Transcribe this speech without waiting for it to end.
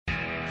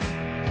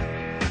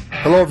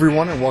Hello,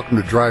 everyone, and welcome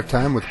to Drive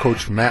Time with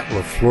Coach Matt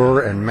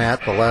LaFleur. And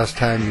Matt, the last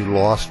time you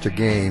lost a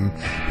game,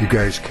 you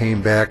guys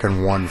came back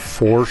and won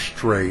 4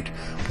 straight.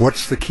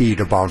 What's the key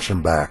to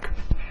bouncing back?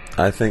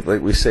 I think,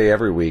 like we say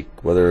every week,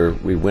 whether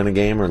we win a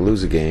game or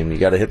lose a game, you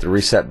got to hit the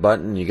reset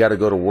button, you got to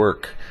go to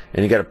work,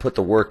 and you got to put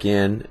the work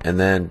in, and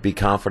then be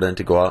confident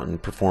to go out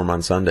and perform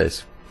on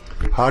Sundays.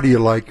 How do you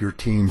like your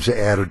team's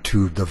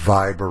attitude, the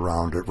vibe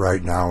around it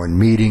right now in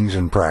meetings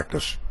and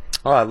practice?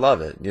 Oh, I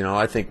love it.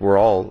 I think we're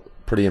all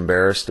pretty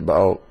embarrassed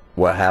about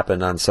what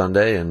happened on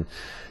Sunday, and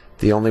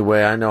the only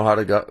way I know how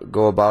to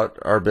go about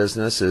our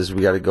business is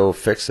we got to go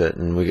fix it,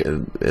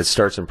 and it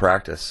starts in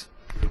practice.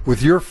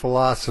 With your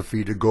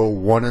philosophy to go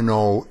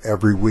 1-0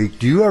 every week,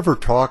 do you ever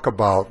talk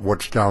about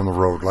what's down the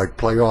road, like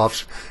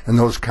playoffs and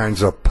those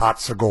kinds of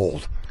pots of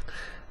gold?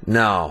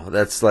 No,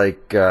 that's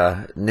like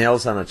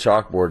nails on a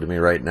chalkboard to me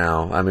right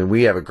now. I mean,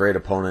 we have a great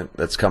opponent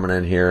that's coming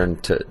in here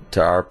and to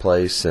our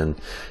place,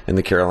 and in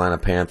the Carolina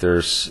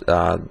Panthers.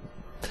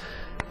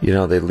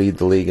 They lead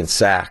the league in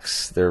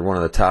sacks. They're one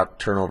of the top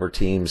turnover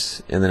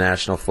teams in the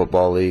National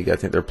Football League. I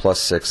think they're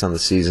 +6 on the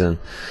season.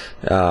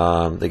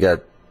 They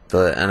got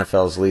the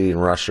NFL's leading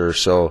rusher.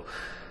 So,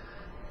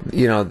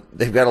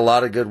 they've got a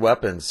lot of good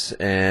weapons,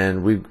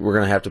 and we're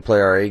going to have to play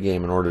our A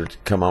game in order to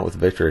come out with a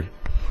victory.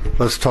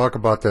 Let's talk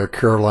about that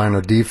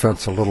Carolina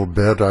defense a little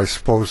bit. I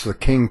suppose the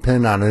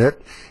kingpin on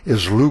it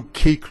is Luke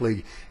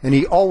Kuechly, and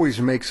he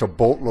always makes a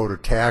boatload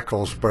of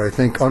tackles, but I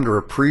think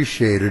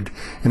underappreciated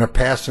in a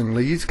passing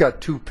league. He's got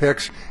 2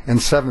 picks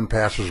and 7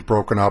 passes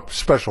broken up.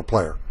 Special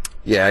player.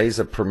 Yeah, he's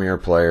a premier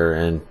player,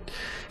 and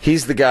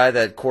he's the guy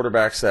that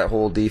quarterbacks that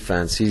whole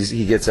defense.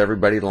 He gets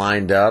everybody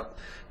lined up.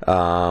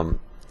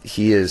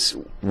 He is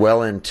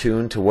well in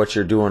tune to what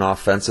you're doing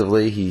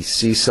offensively. He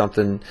sees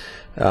something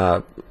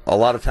a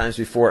lot of times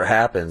before it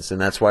happens,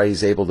 and that's why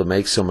he's able to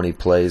make so many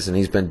plays, and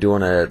he's been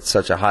doing it at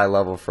such a high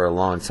level for a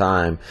long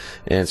time.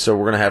 And so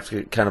we're going to have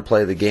to kind of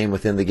play the game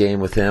within the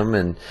game with him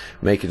and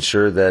making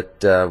sure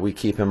that we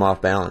keep him off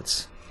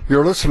balance.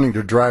 You're listening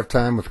to Drive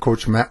Time with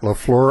Coach Matt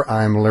LaFleur.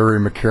 I'm Larry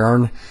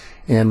McCarron.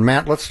 And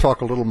Matt, let's talk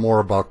a little more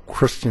about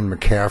Christian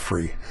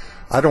McCaffrey.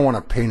 I don't want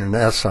to paint an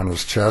S on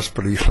his chest,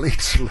 but he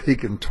leads the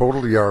league in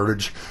total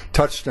yardage,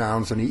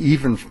 touchdowns, and he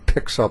even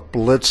picks up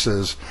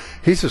blitzes.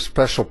 He's a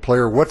special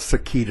player. What's the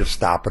key to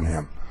stopping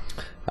him?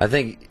 I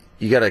think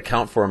you got to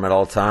account for him at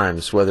all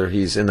times, whether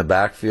he's in the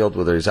backfield,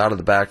 whether he's out of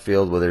the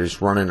backfield, whether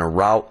he's running a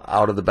route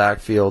out of the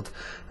backfield.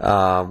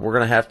 We're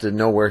going to have to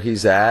know where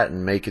he's at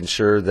and making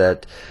sure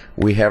that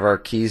we have our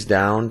keys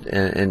down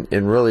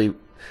and really,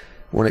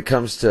 when it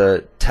comes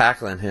to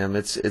tackling him,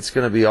 it's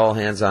going to be all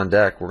hands on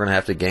deck. We're going to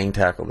have to gang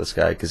tackle this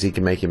guy because he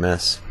can make you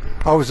miss.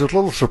 I was a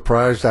little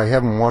surprised. I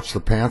haven't watched the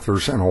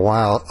Panthers in a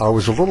while. I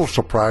was a little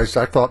surprised.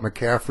 I thought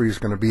McCaffrey was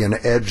going to be an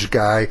edge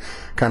guy,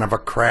 kind of a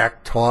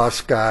crack toss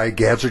guy,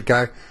 gadget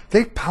guy.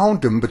 They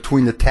pound him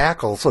between the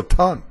tackles a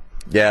ton.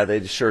 Yeah,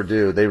 they sure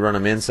do. They run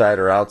him inside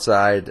or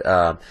outside.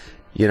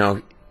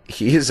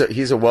 He's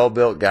a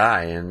well-built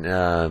guy,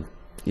 and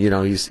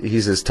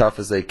he's as tough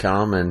as they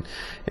come,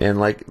 and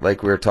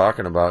like we were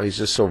talking about, he's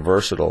just so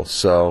versatile.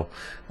 So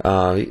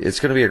it's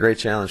going to be a great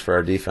challenge for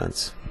our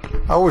defense.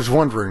 I was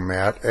wondering,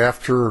 Matt,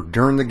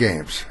 during the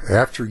games,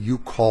 after you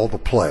call the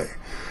play,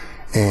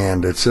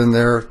 and it's in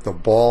there, the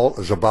ball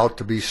is about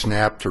to be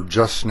snapped or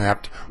just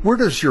snapped, where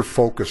does your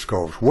focus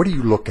go? What do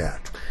you look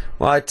at?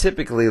 Well, I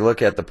typically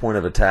look at the point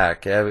of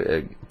attack. I have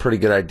a pretty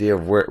good idea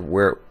of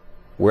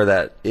where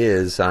that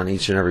is on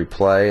each and every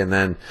play, and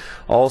then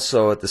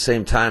also at the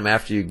same time,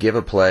 after you give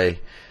a play,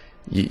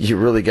 you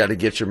really got to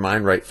get your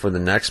mind right for the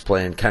next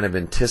play and kind of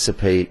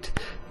anticipate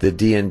the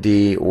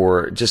D&D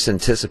or just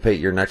anticipate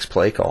your next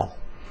play call.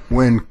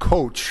 When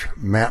Coach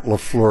Matt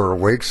LaFleur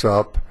wakes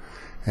up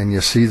and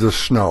you see the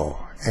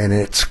snow and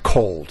it's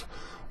cold,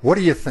 what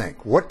do you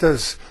think? What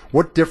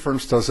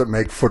difference does it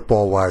make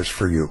football-wise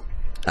for you?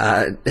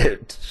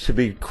 To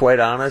be quite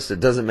honest,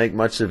 it doesn't make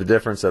much of a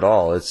difference at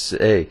all. It's,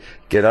 hey,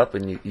 get up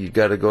and you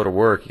got to go to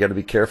work. You got to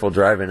be careful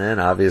driving in,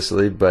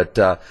 obviously. But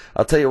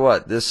I'll tell you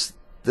what, this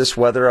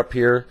weather up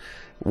here,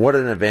 what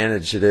an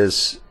advantage it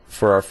is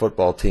for our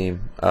football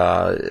team,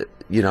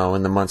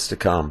 in the months to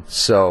come.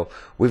 So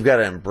we've got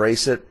to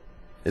embrace it.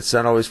 It's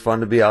not always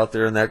fun to be out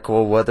there in that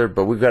cold weather,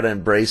 but we've got to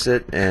embrace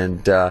it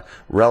and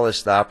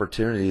relish the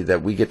opportunity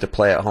that we get to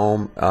play at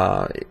home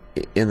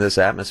in this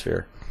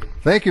atmosphere.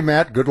 Thank you,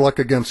 Matt. Good luck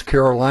against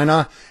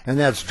Carolina. And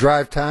that's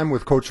Drive Time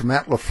with Coach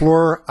Matt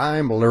LaFleur.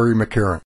 I'm Larry McCarron.